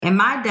And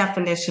my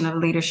definition of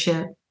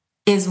leadership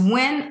is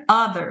when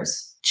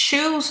others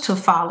choose to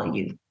follow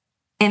you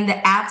in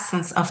the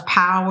absence of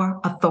power,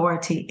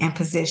 authority, and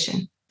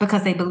position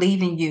because they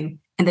believe in you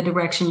and the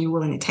direction you're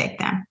willing to take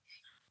them.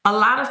 A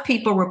lot of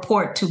people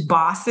report to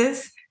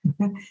bosses,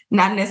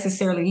 not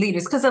necessarily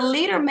leaders, because a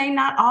leader may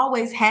not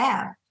always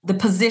have the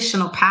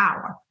positional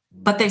power,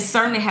 but they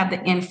certainly have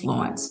the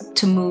influence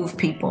to move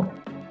people.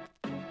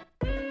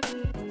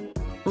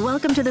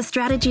 Welcome to the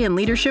Strategy and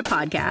Leadership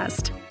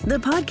Podcast, the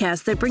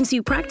podcast that brings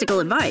you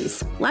practical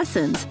advice,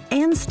 lessons,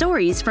 and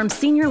stories from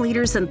senior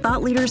leaders and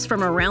thought leaders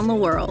from around the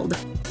world.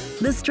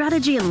 The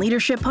Strategy and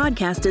Leadership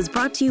Podcast is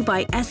brought to you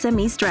by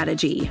SME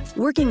Strategy,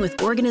 working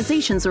with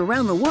organizations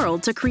around the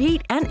world to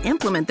create and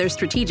implement their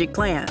strategic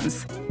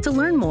plans. To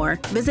learn more,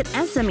 visit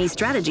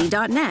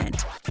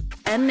SMEstrategy.net.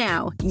 And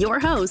now, your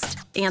host,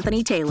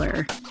 Anthony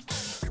Taylor.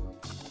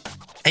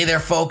 Hey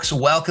there, folks.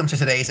 Welcome to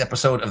today's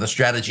episode of the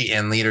Strategy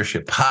and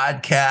Leadership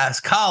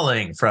Podcast.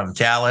 Calling from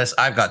Dallas,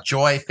 I've got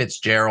Joy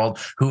Fitzgerald,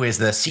 who is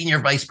the Senior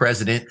Vice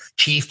President,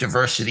 Chief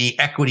Diversity,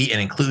 Equity,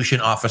 and Inclusion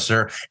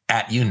Officer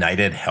at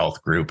United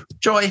Health Group.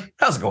 Joy,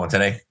 how's it going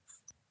today?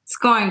 It's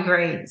going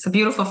great. It's a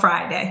beautiful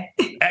Friday.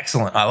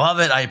 Excellent. I love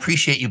it. I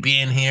appreciate you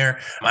being here.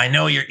 I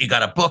know you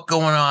got a book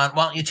going on.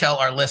 Why don't you tell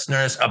our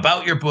listeners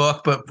about your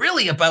book, but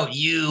really about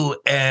you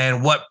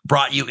and what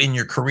brought you in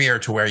your career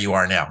to where you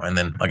are now? And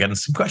then I'll get into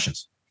some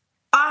questions.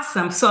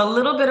 Awesome. So a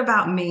little bit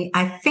about me.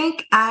 I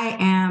think I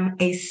am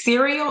a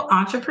serial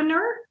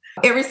entrepreneur.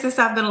 Ever since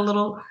I've been a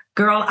little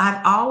girl,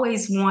 I've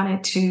always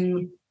wanted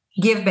to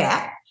give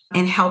back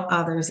and help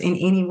others in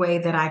any way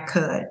that I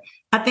could.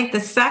 I think the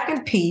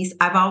second piece,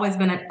 I've always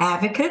been an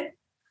advocate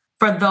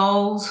for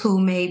those who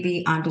may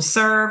be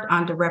underserved,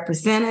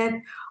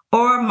 underrepresented,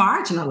 or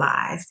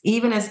marginalized.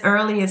 Even as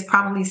early as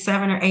probably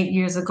 7 or 8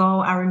 years ago,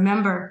 I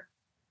remember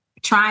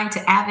trying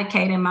to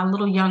advocate in my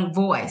little young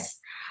voice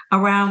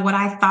around what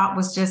I thought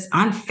was just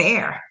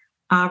unfair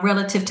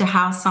relative to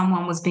how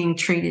someone was being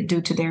treated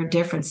due to their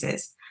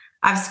differences.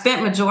 I've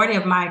spent majority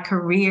of my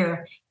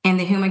career in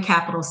the human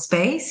capital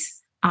space,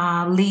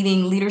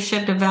 leading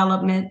leadership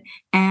development,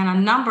 and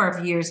a number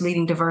of years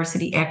leading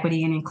diversity,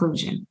 equity, and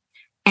inclusion.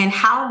 And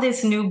how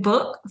this new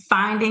book,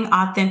 Finding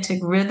Authentic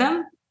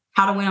Rhythm,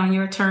 How to Win on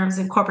Your Terms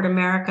in Corporate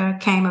America,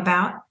 came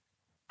about,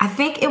 I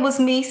think it was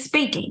me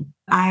speaking.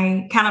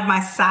 My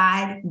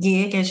side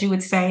gig, as you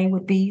would say,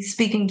 would be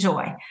speaking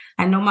joy.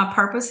 I know my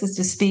purpose is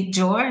to speak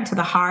joy into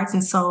the hearts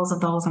and souls of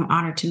those I'm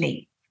honored to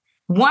meet.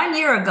 1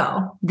 year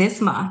ago,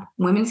 this month,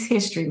 Women's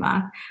History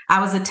Month,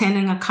 I was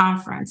attending a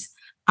conference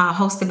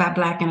hosted by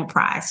Black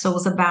Enterprise. So it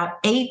was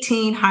about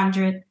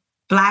 1,800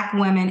 Black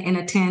women in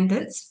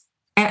attendance.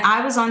 And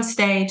I was on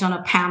stage on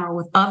a panel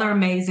with other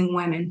amazing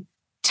women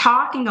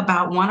talking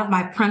about one of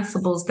my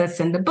principles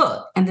that's in the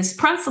book. And this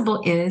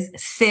principle is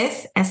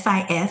SIS,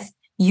 S-I-S,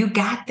 you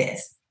got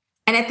this.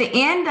 And at the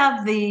end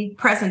of the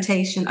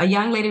presentation, a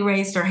young lady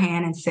raised her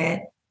hand and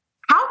said,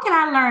 how can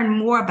I learn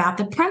more about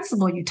the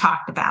principle you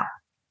talked about?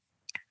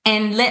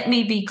 And let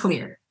me be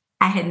clear.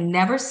 I had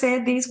never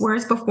said these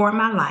words before in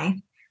my life.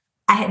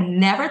 I had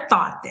never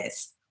thought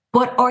this,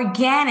 but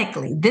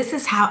organically, this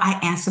is how I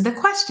answered the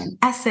question.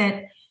 I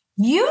said,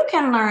 you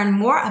can learn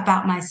more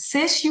about my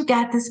SIS, you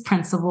got this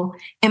principle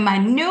in my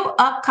new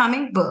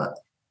upcoming book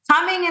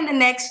coming in the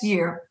next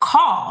year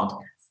called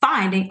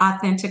Finding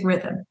Authentic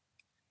Rhythm.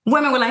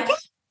 Women were like,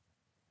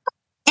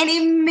 and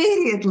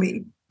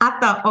immediately I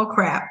thought, oh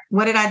crap,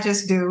 what did I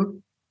just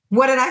do?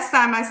 What did I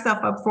sign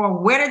myself up for?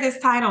 Where did this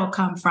title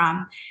come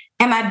from?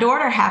 And my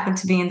daughter happened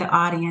to be in the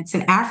audience.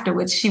 And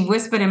afterwards, she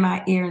whispered in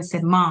my ear and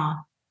said,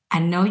 Mom, I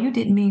know you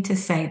didn't mean to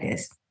say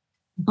this,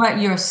 but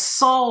your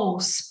soul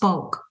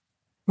spoke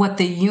what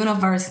the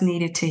universe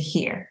needed to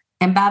hear.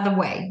 And by the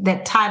way,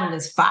 that title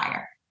is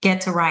fire. Get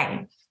to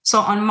writing. So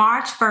on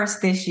March 1st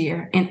this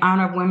year, in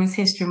honor of Women's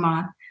History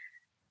Month,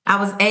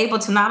 I was able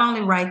to not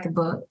only write the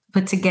book,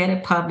 but to get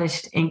it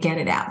published and get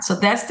it out. So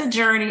that's the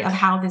journey of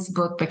how this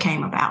book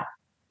became about.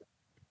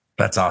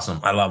 That's awesome.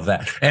 I love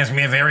that. And it's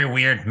going to be a very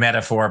weird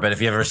metaphor, but if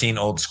you've ever seen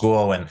Old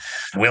School when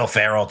Will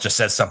Ferrell just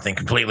says something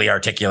completely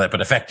articulate,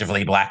 but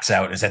effectively blacks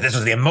out and said, this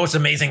was the most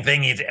amazing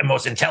thing,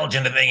 most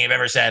intelligent thing you've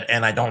ever said.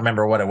 And I don't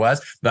remember what it was,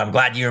 but I'm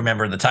glad you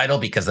remember the title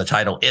because the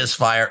title is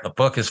fire. The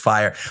book is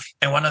fire.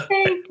 And one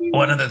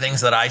of the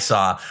things that I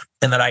saw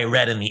and that I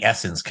read in the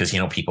essence, because,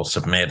 people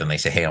submit and they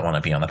say, hey, I want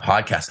to be on the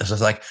podcast. It's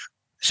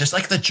just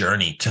like the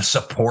journey to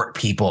support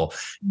people.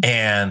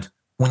 And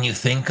when you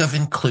think of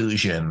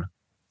inclusion,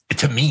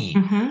 to me,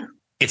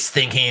 it's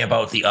thinking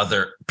about the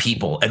other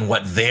people and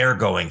what they're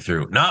going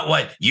through, not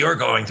what you're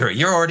going through.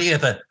 You're already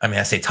at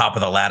I say top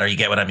of the ladder. You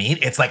get what I mean?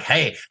 It's like,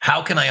 hey,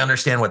 how can I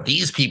understand what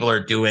these people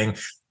are doing,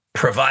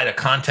 provide a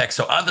context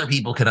so other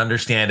people can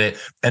understand it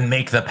and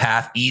make the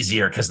path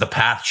easier? Because the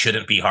path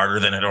shouldn't be harder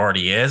than it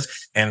already is.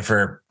 And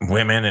for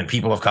women and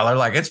people of color,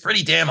 it's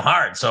pretty damn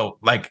hard. So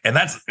and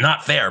that's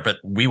not fair, but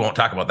we won't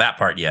talk about that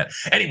part yet.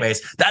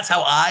 Anyways, that's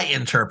how I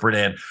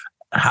interpreted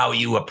how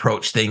you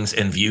approach things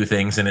and view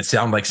things. And it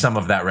sounded like some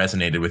of that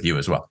resonated with you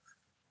as well.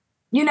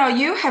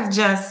 You have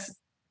just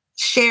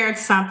shared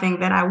something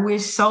that I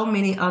wish so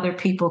many other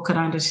people could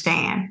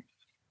understand.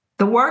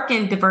 The work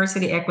in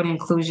diversity, equity,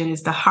 inclusion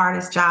is the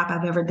hardest job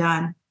I've ever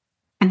done.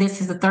 And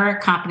this is the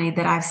third company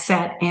that I've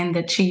set in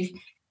the chief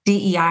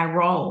DEI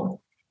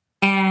role.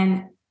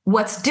 And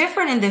what's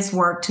different in this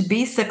work, to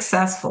be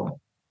successful,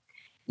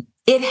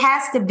 it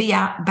has to be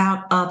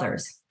about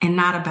others and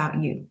not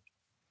about you.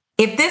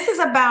 If this is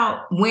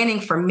about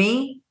winning for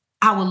me,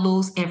 I will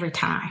lose every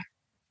time.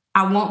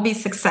 I won't be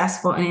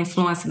successful in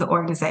influencing the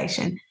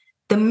organization.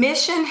 The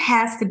mission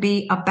has to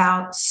be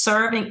about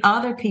serving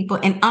other people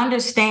and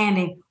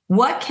understanding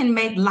what can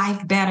make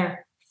life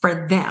better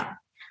for them.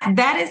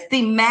 That is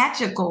the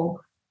magical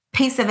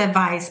piece of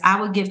advice I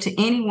would give to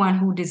anyone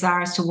who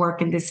desires to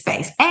work in this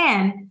space.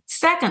 And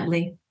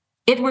secondly,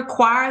 it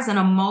requires an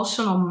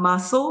emotional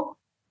muscle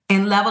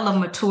and level of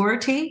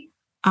maturity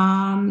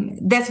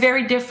that's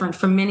very different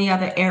from many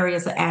other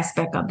areas or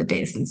aspect of the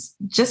business.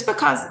 Just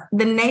because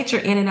the nature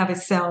in and of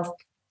itself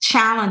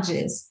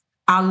challenges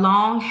our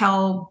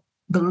long-held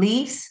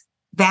beliefs,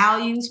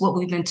 values, what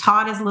we've been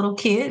taught as little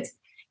kids.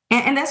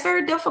 And that's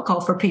very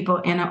difficult for people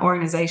in an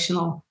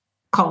organizational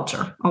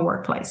culture or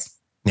workplace.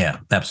 Yeah,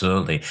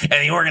 absolutely.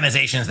 And the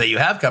organizations that you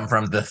have come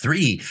from, the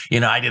three,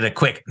 I did a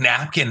quick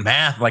napkin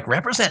math,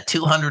 represent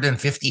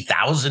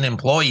 250,000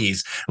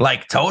 employees,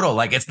 total,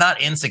 it's not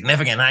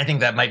insignificant. And I think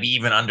that might be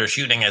even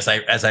undershooting as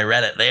I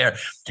read it there.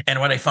 And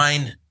what I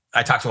find,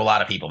 I talk to a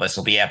lot of people, this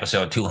will be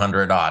episode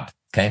 200 odd.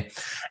 Okay.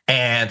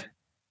 And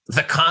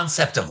the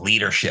concept of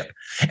leadership,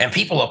 and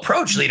people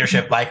approach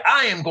leadership like,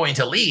 I am going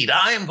to lead,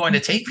 I am going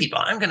to take people,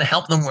 I'm going to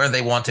help them where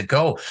they want to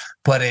go.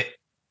 But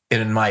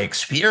in my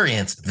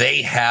experience,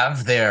 they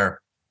have their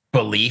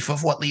belief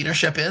of what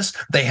leadership is.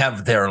 They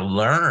have their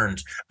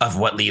learned of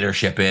what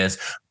leadership is.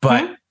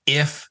 But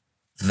if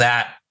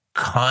that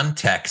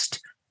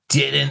context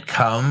didn't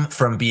come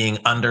from being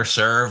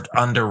underserved,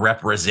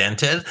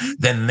 underrepresented,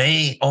 then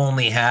they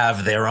only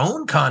have their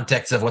own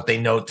context of what they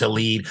know to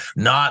lead,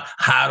 not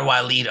how do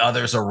I lead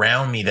others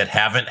around me that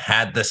haven't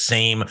had the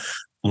same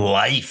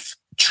life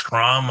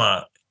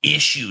trauma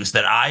issues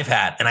that I've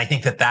had. And I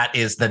think that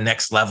is the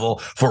next level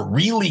for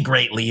really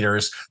great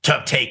leaders,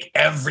 to take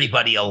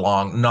everybody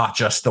along, not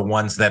just the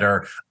ones that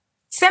are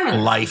similar,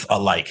 life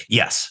alike.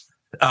 Yes.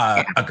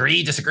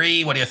 Agree,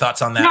 disagree? What are your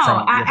thoughts on that? No,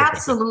 I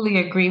absolutely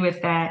agree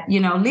with that.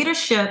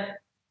 Leadership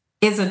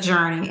is a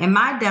journey. And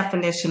my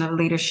definition of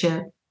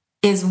leadership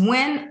is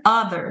when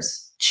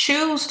others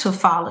choose to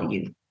follow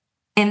you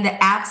in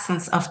the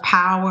absence of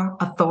power,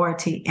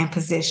 authority, and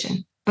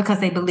position, because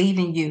they believe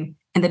in you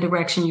and the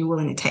direction you're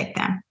willing to take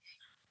them.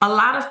 A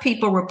lot of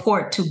people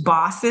report to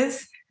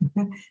bosses,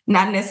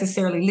 not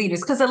necessarily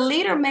leaders, because a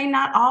leader may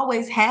not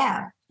always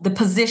have the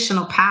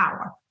positional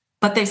power,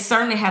 but they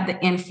certainly have the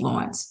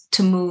influence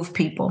to move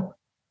people.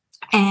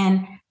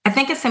 And I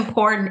think it's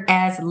important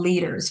as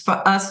leaders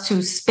for us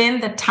to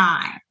spend the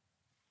time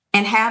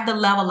and have the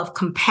level of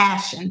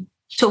compassion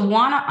to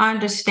want to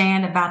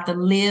understand about the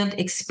lived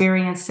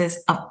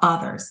experiences of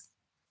others.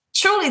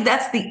 Truly,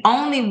 that's the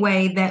only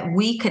way that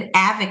we could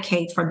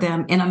advocate for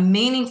them in a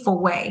meaningful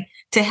way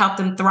to help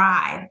them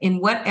thrive in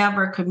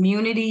whatever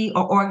community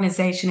or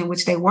organization in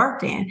which they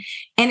work in.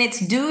 And it's,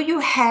 do you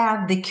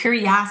have the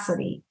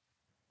curiosity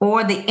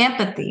or the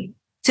empathy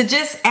to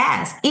just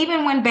ask,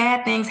 even when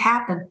bad things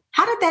happen,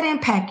 how did that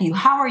impact you?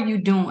 How are you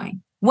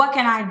doing? What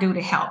can I do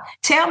to help?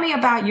 Tell me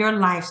about your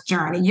life's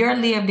journey, your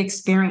lived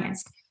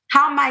experience.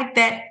 How might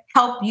that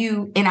help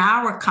you in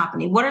our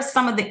company? What are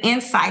some of the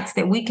insights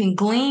that we can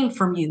glean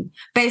from you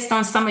based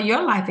on some of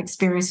your life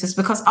experiences?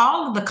 Because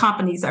all of the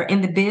companies are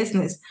in the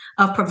business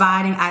of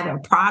providing either a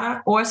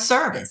product or a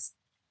service.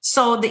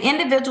 So the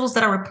individuals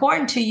that are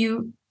reporting to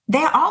you,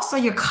 they're also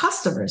your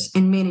customers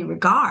in many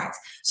regards.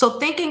 So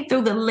thinking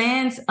through the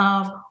lens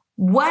of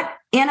what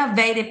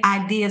innovative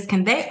ideas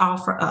can they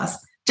offer us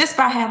just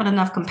by having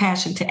enough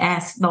compassion to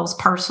ask those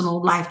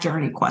personal life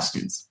journey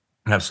questions.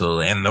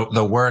 Absolutely. And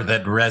the word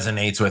that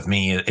resonates with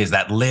me is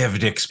that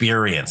lived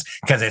experience,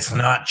 because it's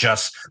not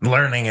just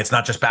learning. It's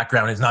not just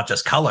background. It's not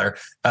just color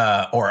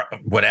or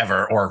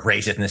whatever, or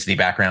race, ethnicity,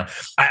 background.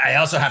 I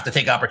also have to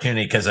take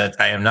opportunity, because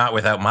I am not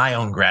without my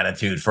own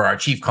gratitude for our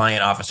Chief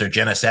Client Officer,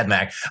 Jenna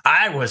Sedmak.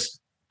 I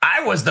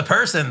was the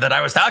person that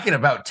I was talking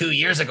about 2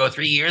 years ago,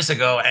 3 years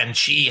ago, and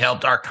she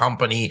helped our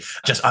company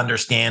just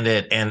understand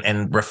it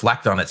and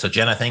reflect on it. So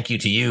Jenna, thank you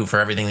to you for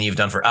everything that you've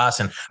done for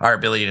us and our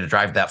ability to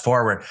drive that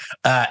forward.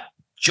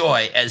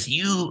 Joy, as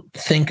you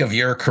think of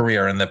your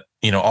career and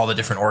all the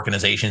different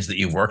organizations that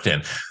you've worked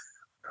in,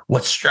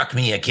 what struck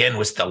me again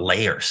was the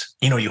layers.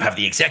 You have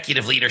the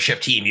executive leadership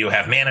team, you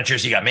have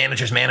managers, you got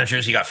managers,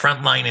 you got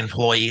frontline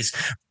employees.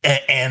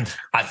 And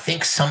I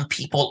think some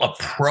people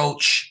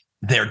approach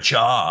their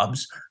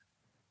jobs,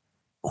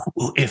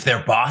 if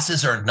they're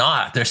bosses or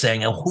not, they're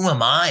saying, oh, who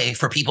am I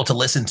for people to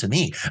listen to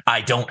me? I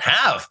don't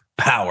have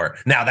power.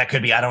 Now, that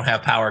could be I don't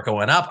have power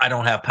going up. I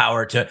don't have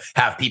power to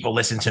have people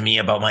listen to me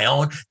about my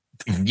own.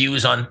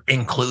 views on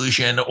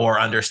inclusion or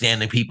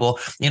understanding people,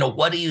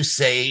 what do you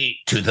say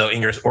to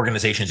the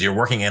organizations you're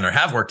working in or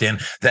have worked in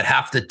that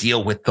have to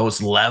deal with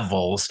those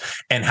levels?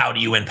 And how do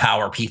you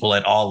empower people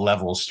at all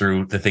levels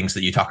through the things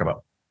that you talk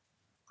about?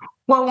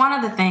 Well, one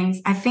of the things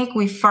I think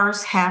we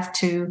first have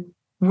to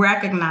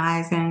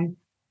recognize and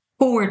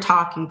who we're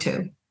talking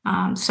to.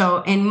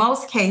 So in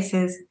most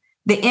cases,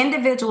 the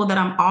individual that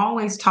I'm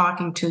always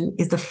talking to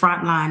is the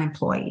frontline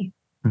employee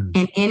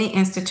in any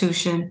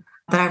institution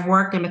that I've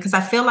worked in, because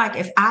I feel like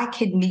if I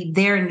could meet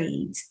their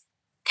needs,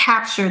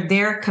 capture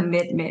their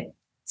commitment,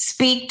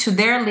 speak to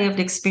their lived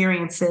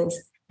experiences,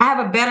 I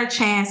have a better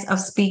chance of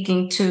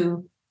speaking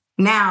to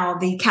now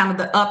the kind of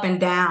the up and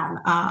down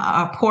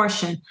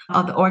portion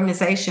of the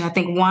organization. I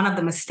think one of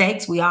the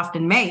mistakes we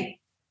often make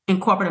in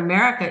corporate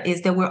America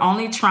is that we're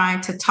only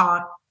trying to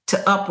talk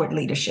to upward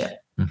leadership,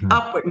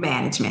 upward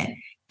management,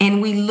 and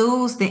we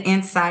lose the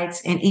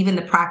insights and even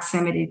the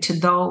proximity to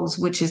those,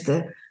 which is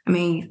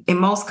in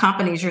most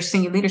companies, your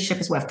senior leadership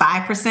is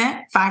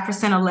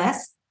 5% or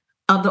less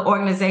of the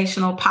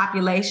organizational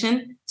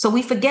population. So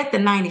we forget the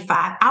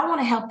 95. I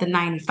want to help the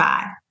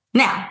 95.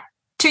 Now,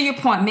 to your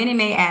point, many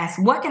may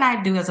ask, what can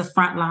I do as a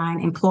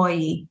frontline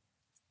employee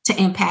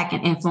to impact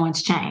and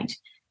influence change?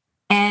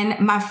 And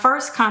my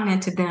first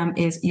comment to them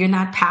is, you're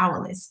not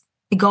powerless.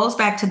 It goes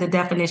back to the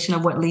definition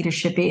of what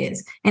leadership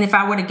is. And if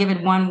I were to give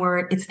it one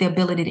word, it's the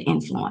ability to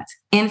influence.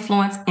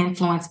 Influence,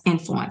 influence,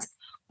 influence.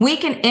 We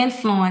can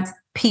influence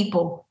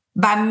people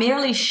by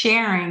merely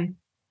sharing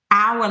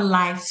our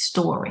life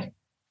story.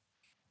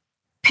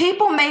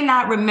 People may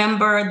not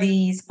remember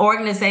these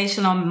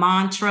organizational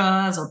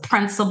mantras or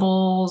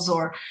principles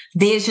or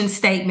vision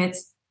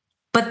statements,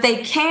 but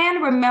they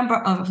can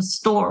remember a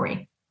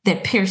story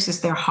that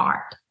pierces their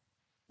heart,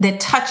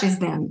 that touches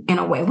them in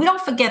a way. We don't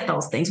forget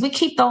those things. We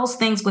keep those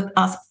things with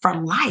us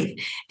for life.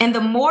 And the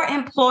more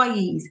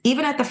employees,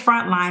 even at the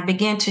front line,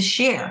 begin to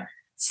share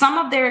some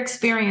of their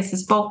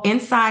experiences, both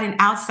inside and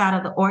outside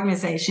of the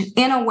organization,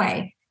 in a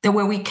way that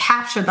where we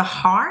capture the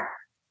heart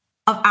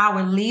of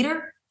our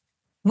leader,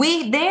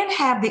 we then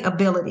have the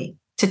ability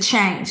to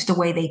change the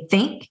way they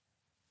think,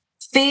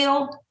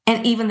 feel,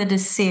 and even the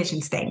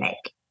decisions they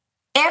make.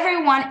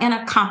 Everyone in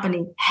a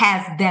company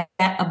has that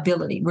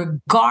ability,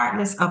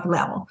 regardless of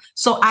level.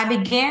 So I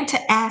began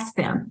to ask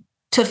them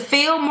to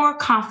feel more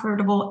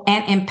comfortable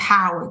and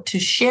empowered to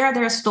share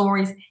their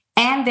stories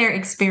and their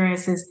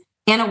experiences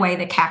in a way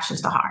that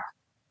captures the heart.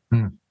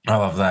 I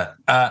love that.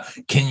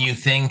 Can you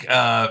think,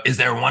 is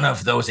there one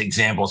of those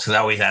examples? Because I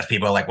always ask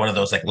people, like, one of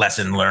those like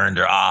lesson learned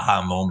or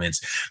aha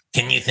moments.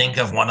 Can you think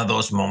of one of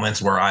those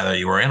moments where either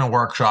you were in a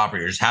workshop or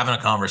you're just having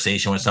a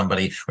conversation with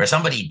somebody where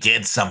somebody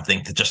did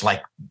something that just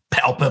like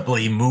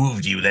palpably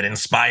moved you, that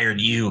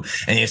inspired you,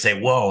 and you say,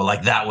 whoa,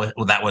 like that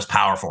was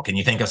powerful? Can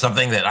you think of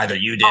something that either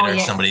you did or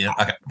yes. somebody?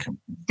 Okay.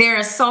 There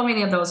are so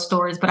many of those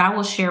stories, but I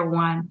will share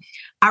one.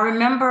 I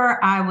remember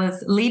I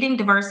was leading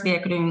diversity,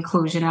 equity, and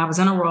inclusion. I was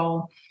in a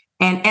role.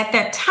 And at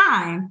that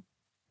time,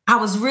 I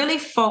was really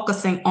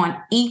focusing on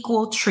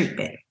equal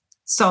treatment.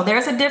 So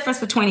there's a difference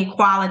between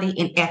equality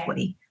and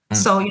equity.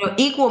 So,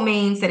 equal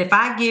means that if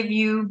I give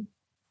you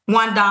 $1,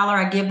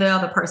 I give the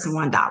other person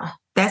 $1.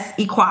 That's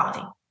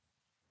equality.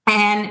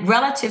 And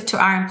relative to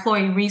our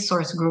employee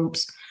resource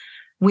groups,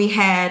 we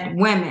had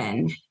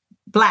women,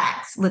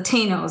 Blacks,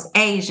 Latinos,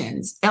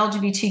 Asians,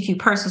 LGBTQ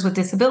persons with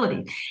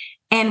disability.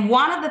 And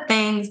one of the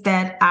things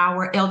that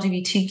our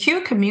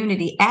LGBTQ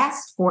community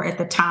asked for at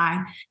the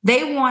time,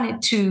 they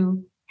wanted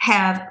to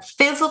have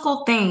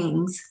physical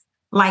things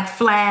like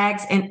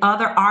flags and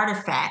other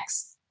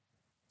artifacts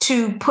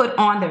to put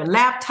on their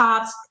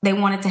laptops. They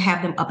wanted to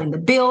have them up in the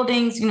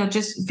buildings,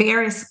 just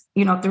various,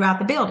 throughout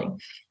the building.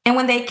 And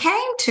when they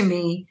came to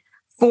me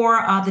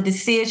for the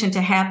decision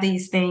to have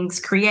these things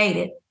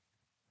created,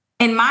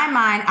 in my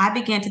mind, I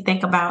began to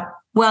think about,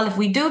 well, if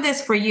we do this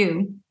for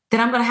you, then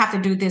I'm going to have to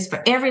do this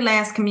for every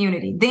last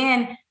community.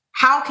 Then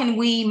how can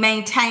we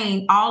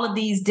maintain all of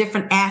these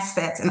different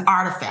assets and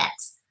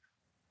artifacts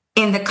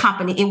in the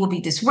company? It will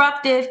be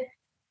disruptive.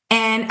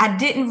 And I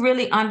didn't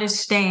really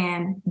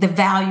understand the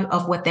value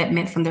of what that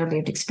meant from their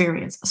lived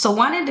experience. So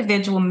one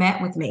individual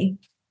met with me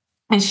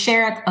and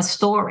shared a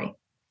story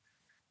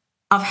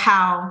of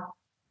how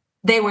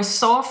they were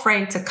so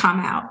afraid to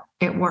come out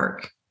at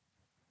work.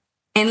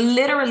 And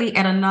literally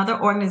at another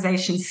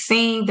organization,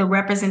 seeing the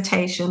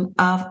representation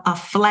of a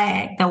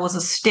flag that was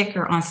a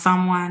sticker on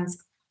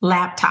someone's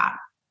laptop,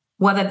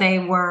 whether they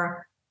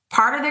were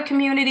part of their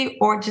community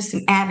or just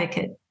an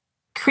advocate,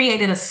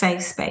 created a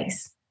safe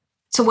space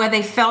to where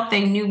they felt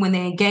they knew when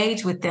they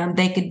engaged with them,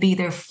 they could be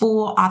their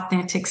full,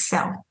 authentic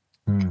self.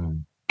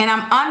 And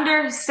I'm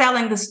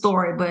underselling the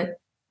story, but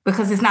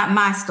because it's not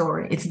my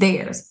story, it's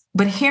theirs.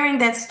 But hearing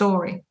that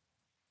story,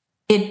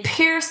 it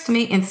pierced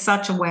me in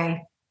such a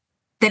way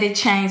that it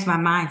changed my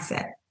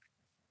mindset.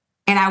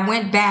 And I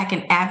went back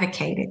and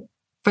advocated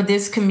for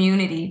this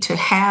community to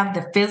have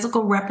the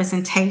physical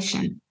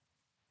representation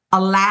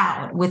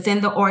allowed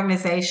within the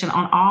organization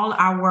on all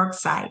our work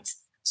sites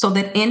so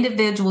that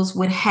individuals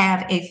would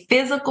have a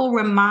physical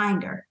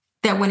reminder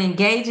that when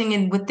engaging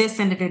in with this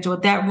individual,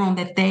 that room,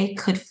 that they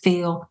could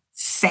feel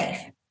safe.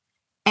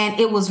 And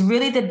it was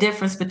really the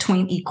difference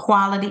between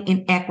equality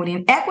and equity.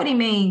 And equity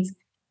means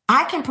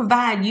I can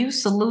provide you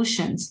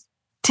solutions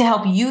to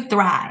help you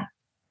thrive,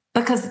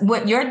 because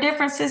what your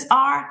differences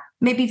are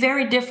may be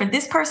very different.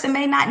 This person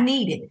may not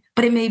need it,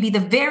 but it may be the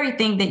very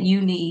thing that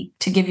you need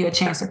to give you a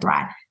chance to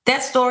thrive.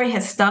 That story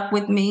has stuck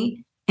with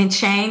me and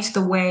changed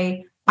the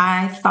way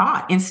I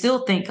thought and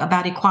still think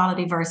about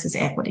equality versus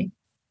equity.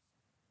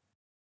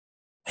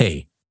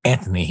 Hey,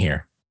 Anthony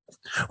here.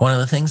 One of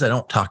the things I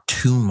don't talk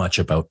too much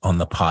about on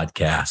the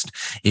podcast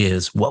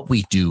is what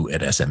we do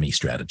at SME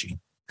Strategy.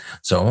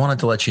 So I wanted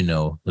to let you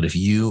know that if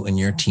you and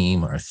your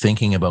team are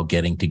thinking about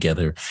getting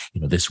together,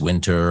 this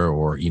winter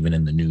or even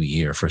in the new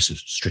year for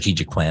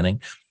strategic planning,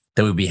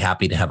 that we'd be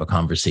happy to have a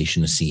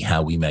conversation to see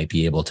how we might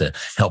be able to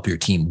help your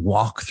team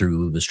walk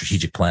through the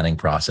strategic planning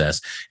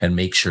process and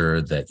make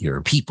sure that your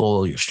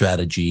people, your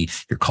strategy,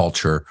 your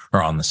culture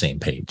are on the same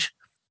page.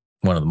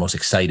 One of the most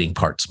exciting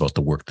parts about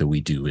the work that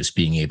we do is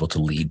being able to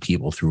lead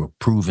people through a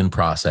proven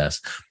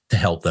process to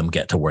help them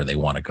get to where they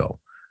want to go.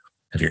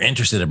 If you're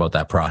interested about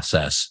that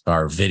process,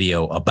 our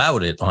video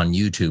about it on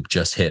YouTube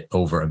just hit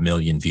over 1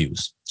 million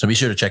views. So be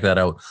sure to check that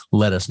out.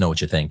 Let us know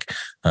what you think.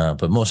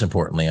 But most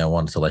importantly, I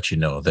wanted to let you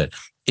know that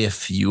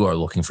if you are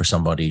looking for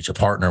somebody to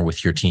partner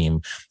with your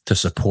team to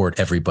support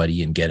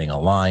everybody in getting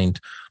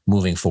aligned,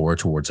 moving forward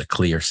towards a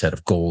clear set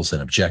of goals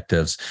and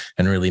objectives,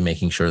 and really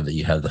making sure that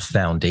you have the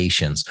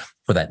foundations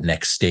for that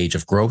next stage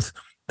of growth,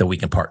 that we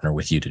can partner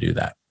with you to do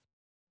that.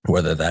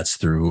 Whether that's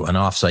through an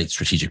offsite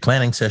strategic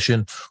planning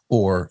session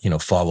or,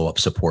 follow-up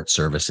support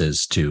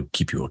services to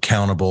keep you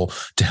accountable,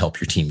 to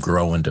help your team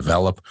grow and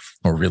develop,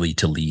 or really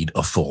to lead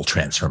a full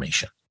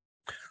transformation.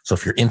 So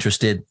if you're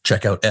interested,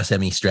 check out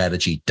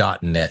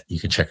smestrategy.net. You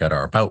can check out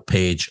our about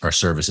page, our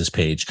services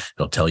page.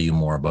 It'll tell you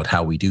more about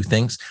how we do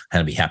things, and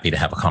I'd be happy to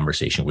have a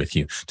conversation with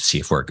you to see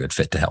if we're a good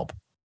fit to help.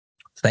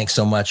 Thanks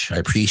so much. I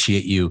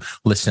appreciate you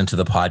listening to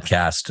the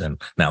podcast. And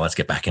now let's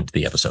get back into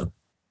the episode.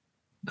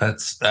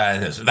 That's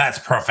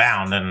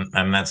profound.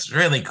 And that's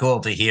really cool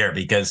to hear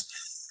because,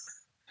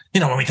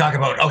 when we talk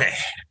about,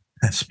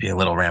 let's be a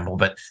little ramble,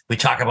 but we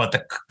talk about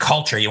the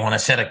culture. You want to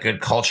set a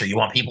good culture. You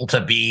want people to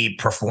be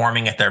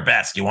performing at their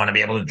best. You want to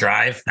be able to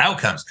drive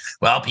outcomes.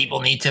 Well, people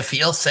need to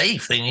feel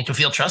safe. They need to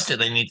feel trusted.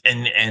 They need,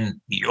 and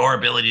your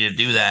ability to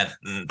do that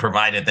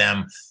provided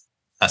them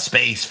a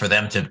space for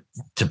them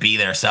to be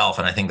their self.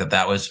 And I think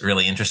that was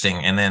really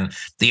interesting. And then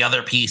the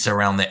other piece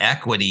around the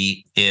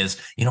equity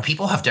is,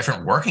 people have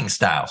different working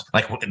styles.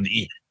 Like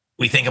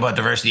we think about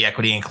diversity,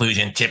 equity,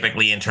 inclusion,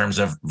 typically in terms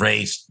of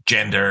race,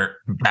 gender,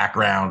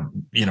 background,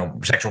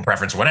 sexual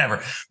preference,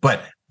 whatever.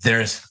 But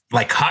there's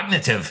like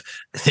cognitive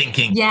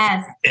thinking.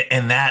 Yes.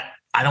 And that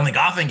I don't think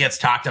often gets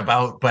talked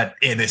about, but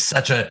it is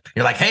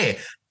you're like, hey,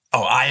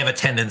 I have a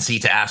tendency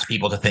to ask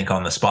people to think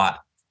on the spot.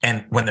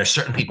 And when there's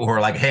certain people who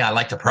are like, hey, I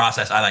like to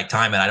process, I like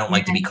time, and I don't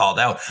like to be called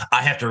out,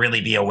 I have to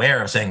really be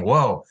aware of saying,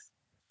 whoa,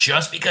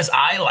 just because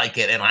I like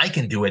it and I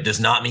can do it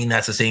does not mean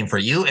that's the same for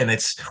you. And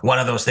it's one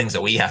of those things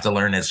that we have to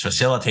learn as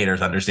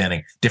facilitators,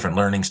 understanding different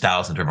learning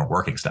styles and different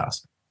working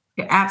styles.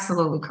 You're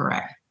absolutely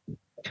correct.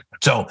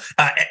 So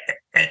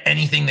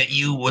anything that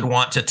you would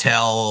want to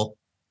tell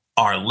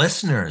our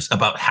listeners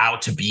about how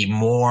to be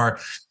more,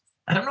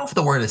 I don't know if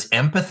the word is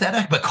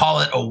empathetic, but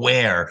call it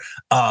aware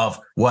of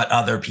what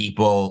other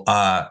people,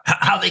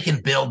 how they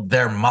can build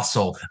their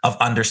muscle of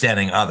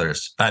understanding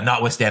others,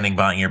 notwithstanding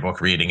buying your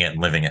book, reading it,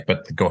 and living it.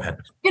 But go ahead.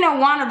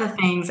 One of the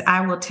things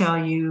I will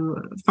tell you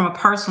from a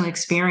personal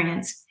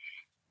experience,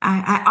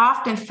 I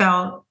often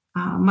felt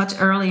much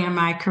earlier in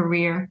my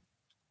career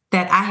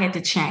that I had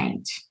to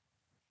change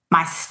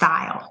my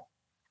style,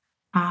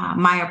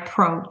 my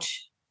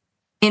approach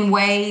in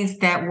ways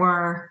that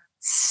were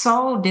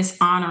so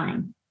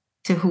dishonoring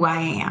to who I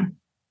am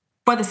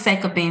for the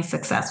sake of being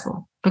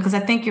successful. Because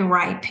I think you're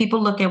right.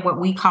 People look at what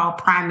we call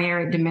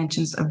primary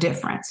dimensions of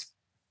difference: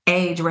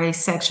 age, race,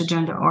 sexual,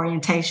 gender,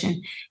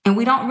 orientation. And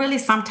we don't really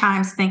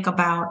sometimes think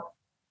about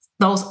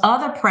those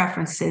other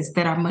preferences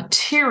that are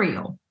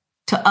material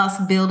to us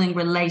building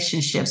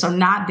relationships or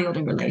not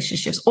building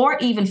relationships, or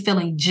even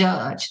feeling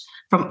judged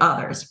from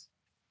others.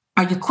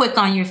 Are you quick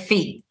on your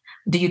feet?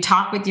 Do you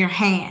talk with your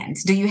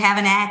hands? Do you have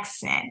an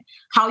accent?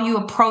 How you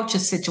approach a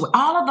situation?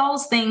 All of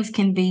those things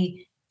can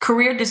be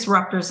career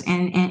disruptors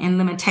and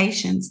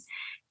limitations.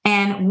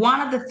 And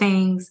one of the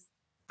things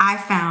I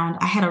found,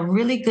 I had a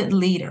really good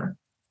leader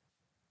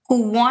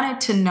who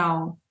wanted to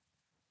know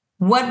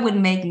what would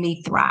make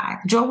me thrive.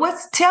 Joy,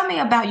 tell me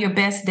about your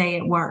best day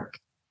at work.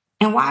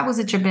 And why was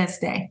it your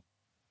best day?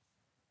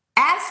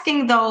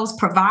 Asking those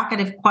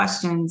provocative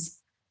questions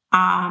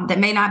that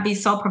may not be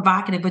so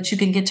provocative, but you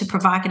can get to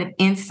provocative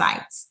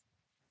insights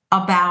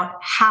about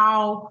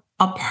how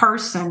a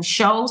person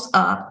shows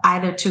up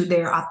either to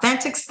their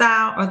authentic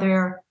style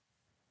or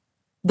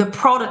the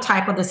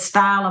prototype or the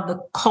style of the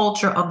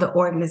culture of the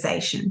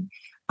organization.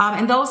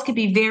 And those could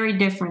be very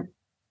different.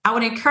 I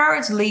would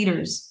encourage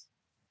leaders.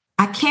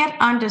 I can't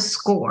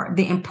underscore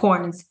the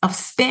importance of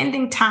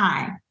spending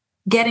time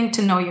getting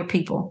to know your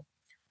people.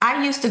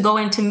 I used to go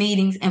into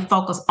meetings and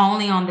focus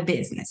only on the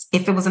business.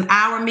 If it was an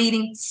hour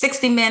meeting,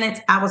 60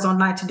 minutes, I was on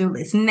my to-do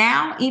list.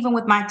 Now, even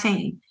with my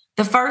team,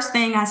 the first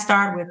thing I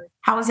start with,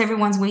 how was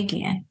everyone's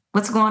weekend?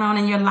 What's going on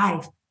in your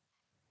life?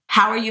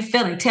 How are you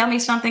feeling? Tell me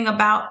something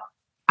about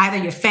either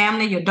your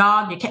family, your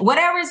dog, your cat,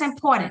 whatever is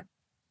important.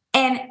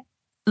 And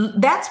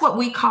that's what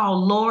we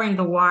call lowering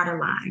the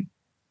waterline.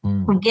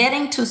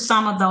 Getting to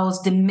some of those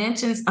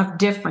dimensions of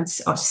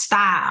difference or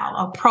style,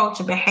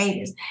 approach, or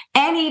behaviors,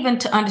 and even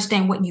to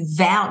understand what you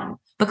value.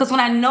 Because when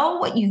I know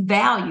what you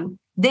value,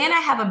 then I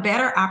have a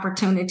better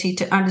opportunity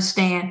to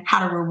understand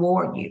how to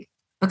reward you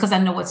because I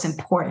know what's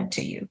important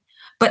to you.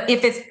 But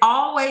if it's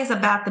always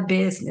about the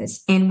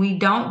business and we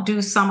don't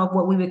do some of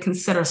what we would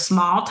consider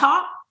small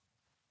talk,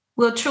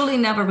 we'll truly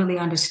never really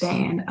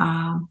understand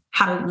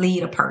how to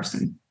lead a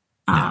person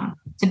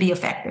to be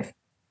effective.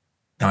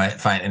 I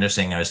find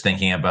interesting. I was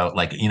thinking about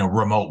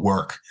remote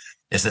work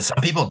is that some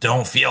people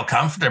don't feel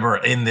comfortable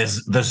in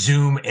the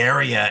Zoom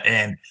area.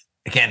 And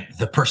again,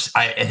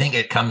 I think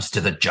it comes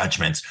to the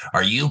judgments.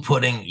 Are you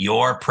putting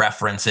your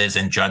preferences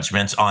and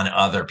judgments on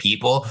other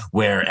people?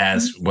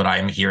 Whereas what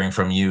I'm hearing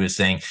from you is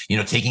saying,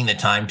 taking the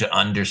time to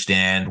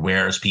understand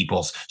where's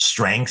people's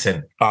strengths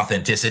and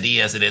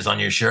authenticity as it is on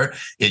your shirt.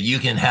 If you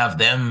can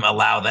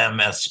allow them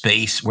a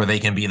space where they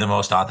can be the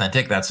most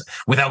authentic, that's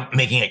without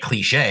making it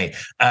cliche,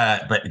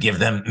 but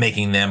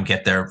making them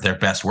get their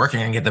best work.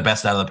 You're going to get the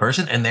best out of the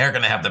person and they're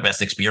going to have the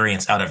best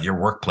experience out of your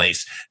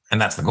workplace.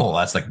 And that's the goal.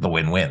 That's like the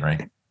win-win,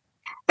 right?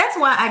 That's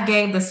why I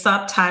gave the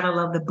subtitle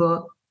of the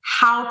book,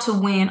 How to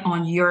Win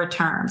on Your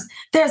Terms.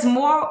 There's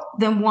more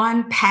than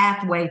one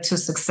pathway to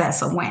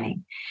success or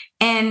winning.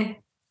 And,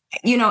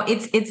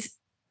 it's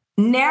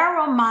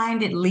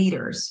narrow-minded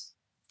leaders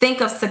think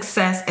of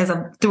success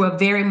through a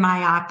very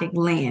myopic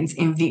lens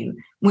in view,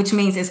 which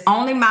means it's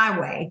only my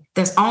way.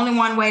 There's only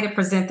one way to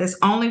present this,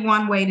 only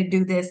one way to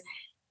do this.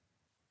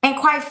 And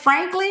quite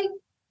frankly,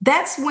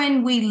 that's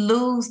when we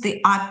lose the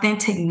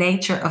authentic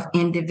nature of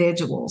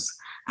individuals.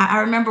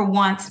 I remember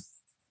once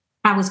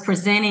I was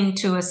presenting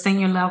to a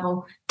senior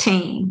level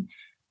team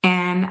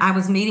and I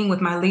was meeting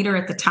with my leader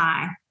at the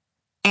time.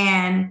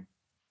 And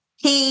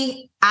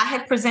I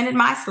had presented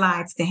my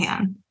slides to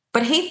him,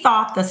 but he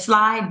thought the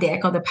slide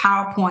deck or the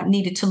PowerPoint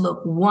needed to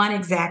look one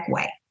exact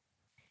way.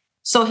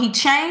 So he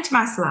changed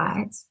my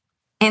slides.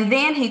 And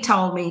then he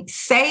told me,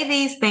 say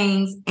these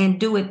things and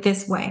do it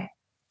this way.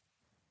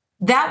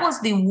 That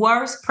was the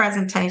worst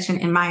presentation,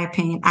 in my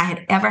opinion, I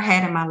had ever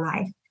had in my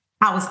life.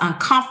 I was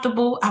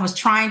uncomfortable. I was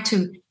trying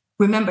to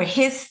remember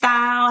his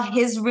style,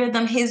 his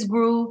rhythm, his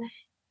groove.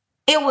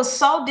 It was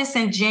so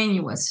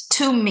disingenuous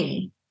to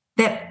me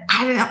that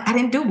I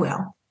didn't do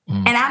well.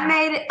 And I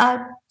made a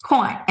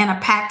point and a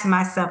pact to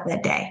myself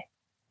that day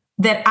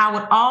that I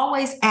would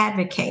always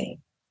advocate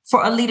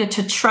for a leader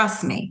to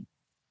trust me,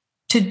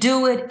 to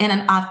do it in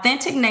an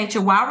authentic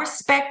nature while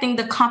respecting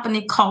the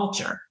company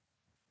culture.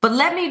 But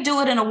let me do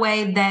it in a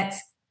way that's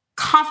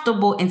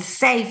comfortable and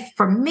safe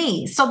for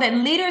me so that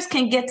leaders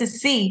can get to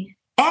see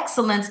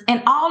excellence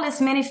in all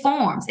its many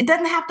forms. It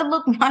doesn't have to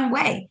look one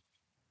way.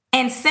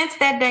 And since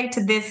that day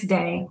to this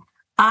day,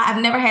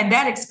 I've never had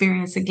that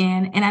experience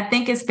again. And I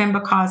think it's been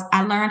because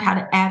I learned how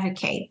to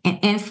advocate and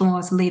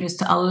influence leaders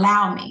to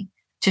allow me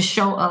to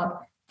show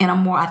up in a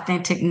more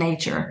authentic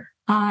nature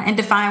and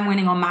define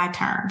winning on my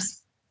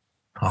terms.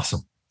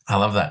 Awesome. I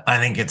love that. I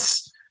think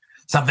it's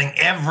something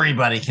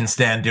everybody can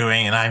stand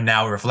doing. And I'm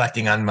now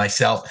reflecting on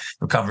myself,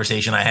 the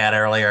conversation I had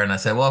earlier. And I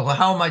said, well,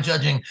 how am I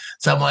judging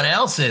someone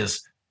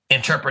else's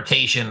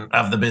interpretation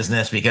of the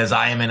business because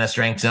I am in a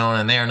strength zone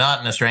and they're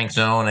not in a strength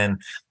zone? And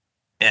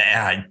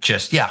I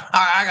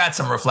got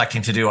some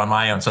reflecting to do on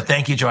my own. So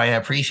thank you, Joy. I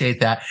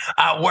appreciate that.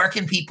 Where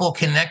can people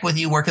connect with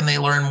you? Where can they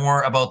learn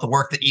more about the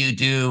work that you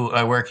do?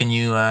 Where can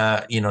you,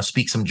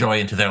 speak some joy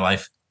into their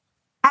life?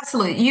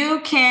 Absolutely.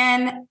 You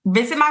can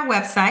visit my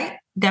website,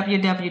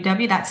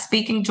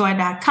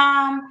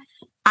 www.speakingjoy.com.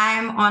 I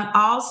am on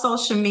all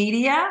social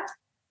media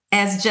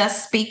as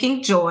Just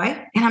Speaking Joy.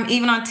 And I'm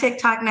even on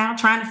TikTok now,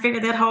 trying to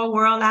figure that whole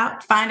world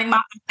out, finding my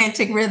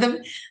authentic rhythm.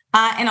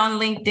 And on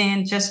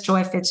LinkedIn, just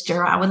Joy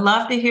Fitzgerald. I would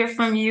love to hear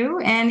from you.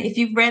 And if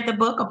you've read the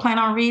book or plan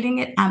on reading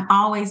it, I'm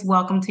always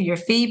welcome to your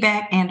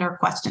feedback and or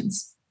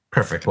questions.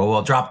 Perfect. Well,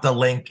 we'll drop the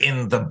link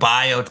in the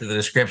bio to the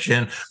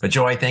description. But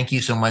Joy, thank you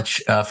so much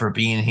for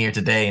being here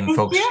today. And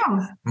folks,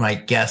 my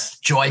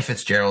guest, Joy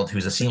Fitzgerald,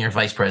 who's a Senior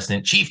Vice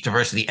President, Chief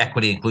Diversity,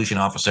 Equity, Inclusion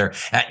Officer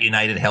at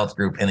United Health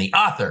Group and the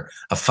author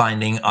of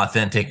Finding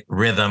Authentic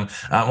Rhythm.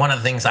 One of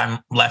the things I'm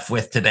left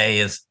with today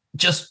is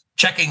just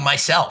checking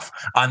myself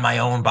on my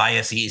own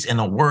biases. And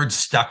the word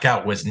stuck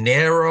out was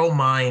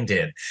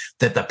narrow-minded,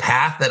 that the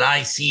path that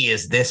I see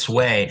is this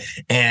way.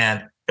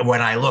 And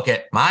when I look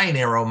at my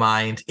narrow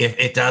mind, if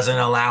it doesn't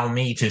allow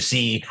me to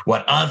see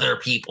what other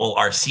people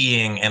are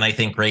seeing, and I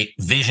think great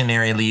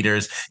visionary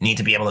leaders need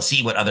to be able to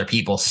see what other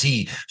people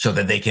see so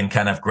that they can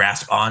kind of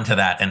grasp onto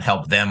that and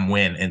help them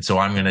win. And so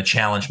I'm going to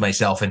challenge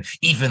myself. And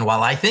even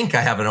while I think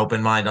I have an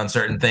open mind on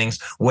certain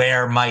things,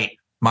 where might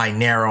my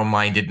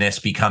narrow-mindedness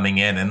be coming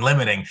in and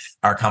limiting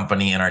our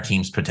company and our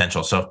team's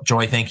potential. So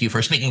Joy, thank you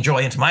for speaking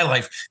joy into my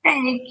life.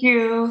 Thank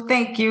you.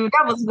 Thank you.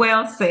 That was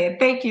well said.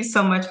 Thank you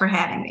so much for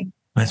having me.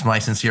 It's my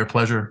sincere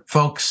pleasure.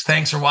 Folks,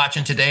 thanks for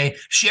watching today.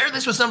 Share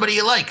this with somebody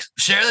you like.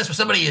 Share this with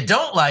somebody you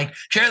don't like.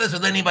 Share this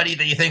with anybody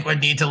that you think would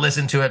need to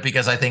listen to it,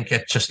 because I think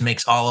it just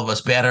makes all of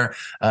us better.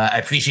 I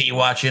appreciate you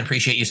watching,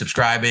 appreciate you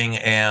subscribing.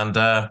 And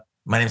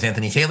my name is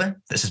Anthony Taylor.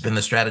 This has been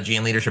the Strategy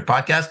and Leadership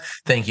Podcast.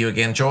 Thank you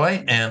again,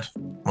 Joy, and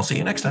we'll see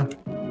you next time.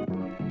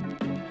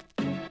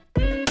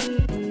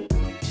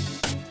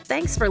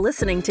 Thanks for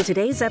listening to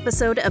today's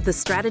episode of the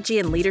Strategy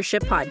and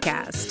Leadership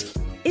Podcast.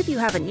 If you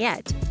haven't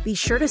yet, be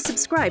sure to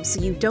subscribe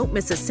so you don't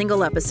miss a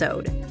single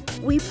episode.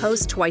 We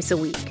post twice a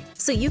week,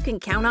 so you can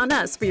count on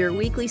us for your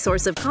weekly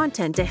source of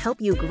content to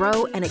help you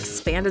grow and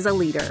expand as a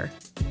leader.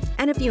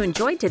 And if you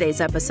enjoyed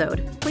today's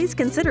episode, please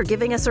consider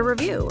giving us a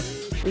review.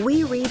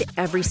 We read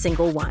every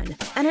single one,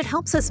 and it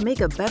helps us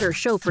make a better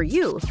show for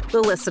you, the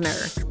listener.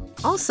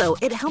 Also,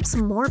 it helps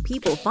more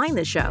people find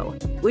the show,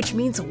 which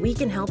means we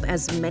can help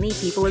as many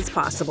people as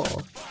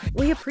possible.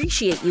 We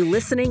appreciate you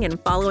listening and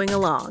following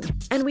along,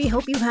 and we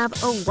hope you have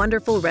a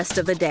wonderful rest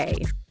of the day.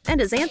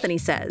 And as Anthony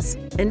says,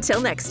 until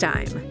next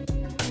time.